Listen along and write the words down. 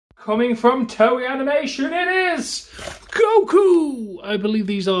Coming from Toei Animation, it is Goku! I believe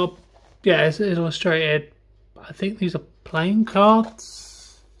these are, yeah, it's illustrated. I think these are playing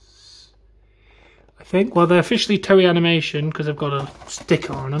cards. I think, well, they're officially Toei Animation because they've got a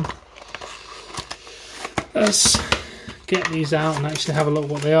sticker on them. Let's get these out and actually have a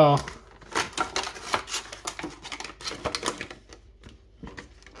look what they are.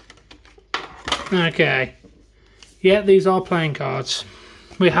 Okay, yeah, these are playing cards.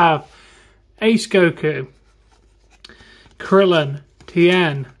 We have Ace Goku, Krillin,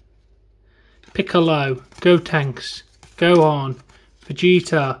 Tien, Piccolo, Gotenks, Gohan,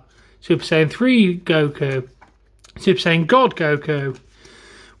 Vegeta, Super Saiyan 3 Goku, Super Saiyan God Goku,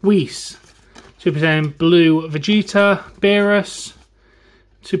 Whis, Super Saiyan Blue Vegeta, Beerus,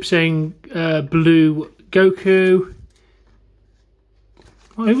 Super Saiyan Blue Goku.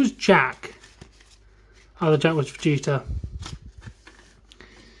 Oh, it was Jack. Oh, the Jack was Vegeta.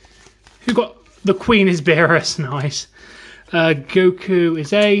 Who got the Queen is Beerus, nice. Goku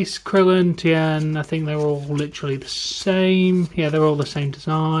is Ace, Krillin, Tien. I think they're all literally the same. Yeah, they're all the same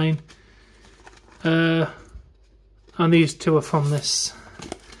design. And these two are from this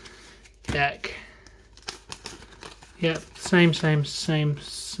deck. Yep, same.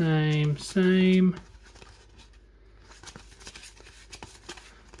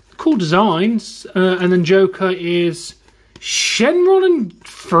 Cool designs. And then Joker is Shenron and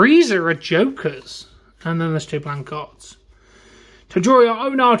Frieza are Jokers. And then there's two blank cards. To draw your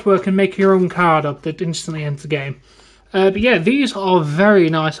own artwork and make your own card up that instantly ends the game. But yeah, these are very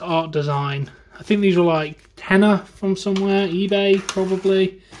nice art design. I think these were like tenner from somewhere, eBay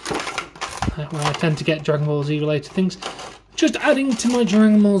probably. Where I tend to get Dragon Ball Z related things. Just adding to my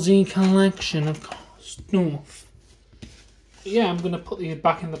Dragon Ball Z collection, of course. North. Yeah, I'm going to put these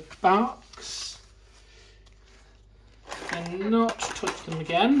back in the box. And not touch them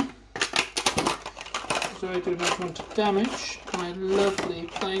again. So I do not want to damage my lovely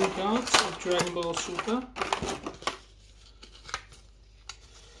playing cards of Dragon Ball Super.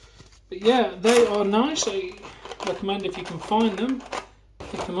 But yeah, they are nice. I recommend if you can find them,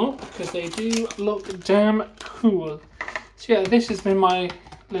 pick them up because they do look damn cool. So yeah, this has been my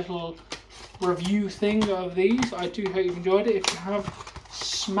little review thing of these. I do hope you enjoyed it. If you have,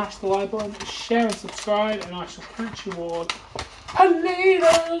 smash the like button, share and subscribe, and I shall catch you all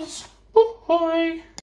later. Bye.